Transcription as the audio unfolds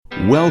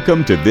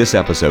Welcome to this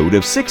episode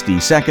of 60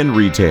 Second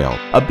Retail,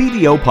 a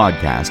BDO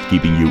podcast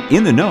keeping you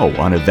in the know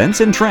on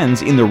events and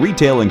trends in the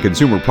retail and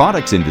consumer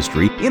products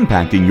industry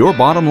impacting your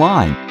bottom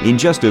line in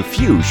just a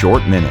few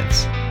short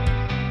minutes.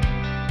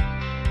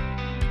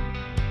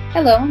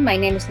 Hello, my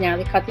name is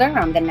Natalie Cutler.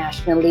 I'm the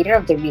National Leader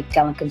of the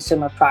Retail and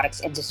Consumer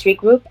Products Industry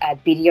Group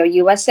at BDO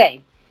USA.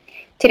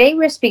 Today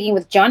we're speaking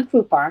with John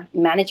Krupar,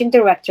 Managing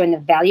Director in the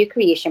Value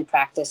Creation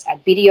Practice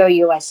at BDO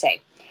USA.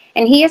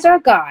 And he is our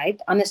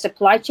guide on the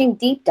supply chain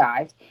deep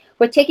dive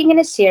we're taking in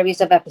a series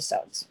of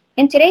episodes.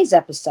 In today's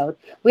episode,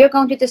 we are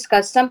going to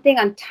discuss something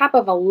on top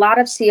of a lot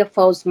of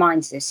CFOs'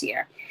 minds this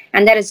year,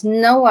 and that is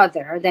no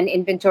other than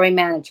inventory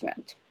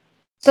management.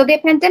 So the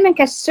pandemic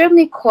has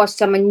certainly caused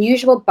some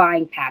unusual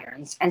buying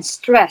patterns and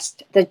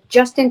stressed the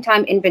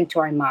just-in-time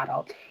inventory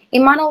model, a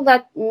model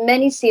that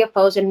many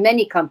CFOs and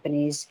many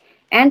companies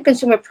and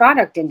consumer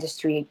product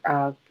industry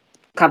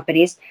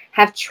companies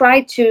have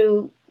tried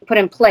to put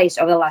in place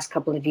over the last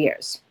couple of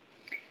years.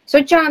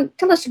 So, John,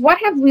 tell us, what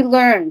have we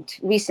learned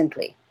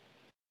recently?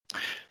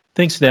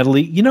 Thanks,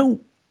 Natalie.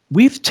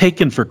 We've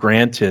taken for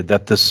granted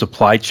that the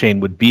supply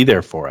chain would be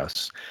there for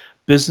us.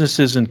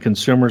 Businesses and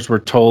consumers were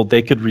told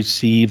they could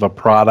receive a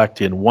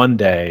product in one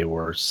day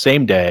or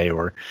same day,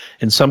 or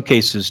in some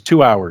cases,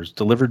 2 hours,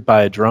 delivered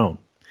by a drone.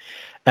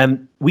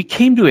 And we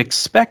came to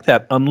expect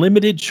that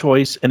unlimited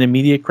choice and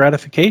immediate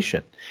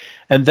gratification.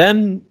 And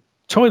then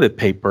toilet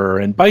paper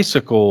and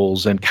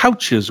bicycles and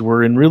couches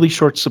were in really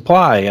short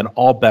supply, and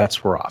all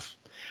bets were off.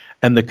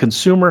 And the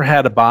consumer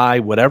had to buy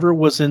whatever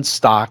was in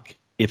stock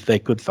if they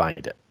could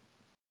find it.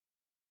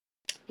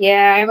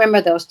 Yeah, I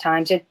remember those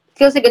times. It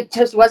feels like it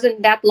just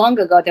wasn't that long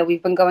ago that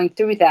we've been going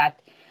through that.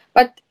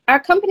 But are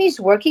companies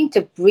working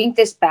to bring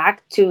this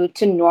back to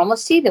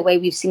normalcy the way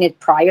we've seen it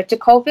prior to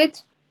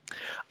COVID?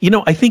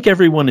 I think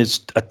everyone is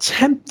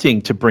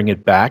attempting to bring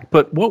it back,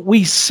 but what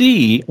we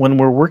see when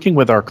we're working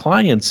with our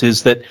clients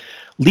is that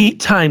lead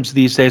times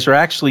these days are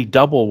actually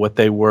double what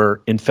they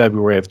were in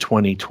February of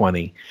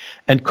 2020.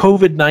 And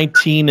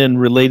COVID-19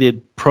 and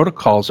related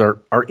protocols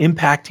are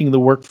impacting the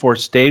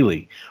workforce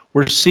daily.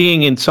 We're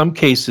seeing in some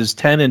cases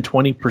 10 and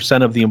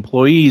 20% of the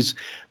employees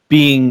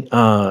being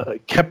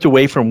kept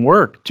away from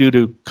work due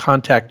to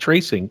contact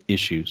tracing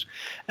issues.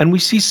 And we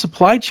see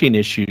supply chain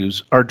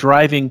issues are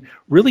driving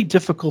really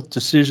difficult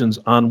decisions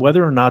on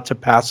whether or not to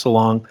pass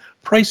along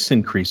price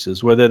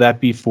increases, whether that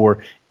be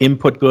for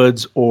input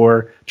goods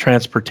or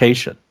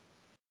transportation.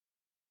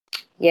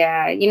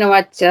 Yeah, you know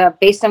what,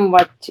 based on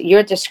what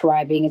you're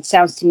describing, it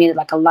sounds to me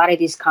like a lot of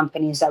these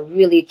companies are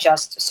really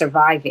just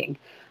surviving.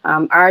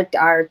 Our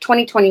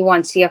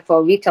 2021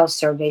 CFO retail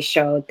survey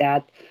showed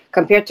that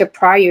compared to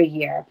prior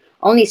year,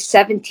 only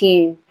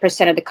 17%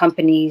 of the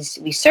companies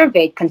we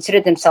surveyed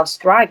considered themselves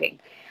thriving.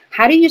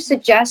 How do you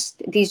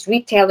suggest these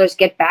retailers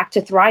get back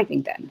to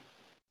thriving then?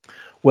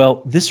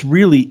 Well, this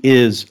really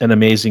is an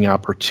amazing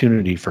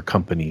opportunity for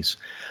companies.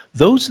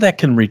 Those that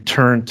can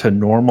return to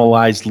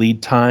normalized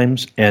lead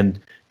times and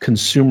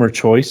consumer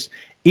choice,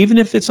 even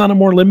if it's on a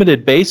more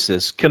limited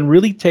basis, can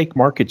really take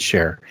market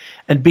share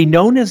and be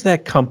known as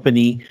that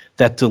company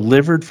that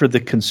delivered for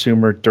the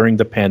consumer during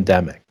the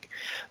pandemic.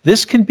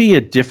 This can be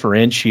a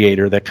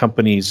differentiator that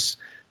companies,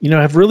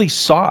 have really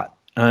sought.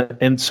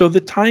 And so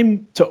the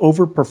time to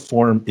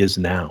overperform is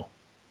now.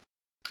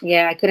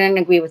 Yeah, I couldn't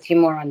agree with you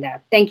more on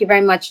that. Thank you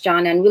very much,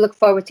 John. And we look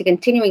forward to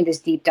continuing this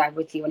deep dive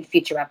with you in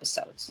future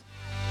episodes.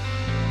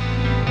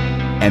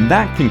 And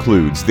that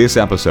concludes this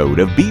episode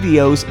of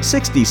BDO's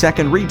 60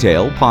 Second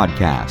Retail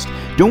podcast.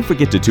 Don't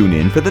forget to tune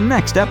in for the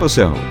next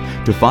episode.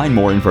 To find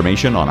more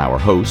information on our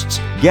hosts,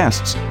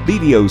 guests,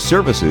 BDO's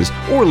services,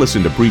 or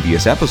listen to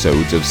previous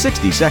episodes of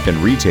 60 Second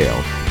Retail,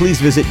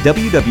 please visit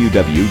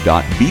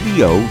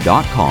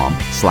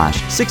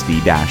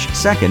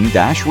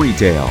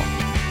www.bdo.com/60-second-retail.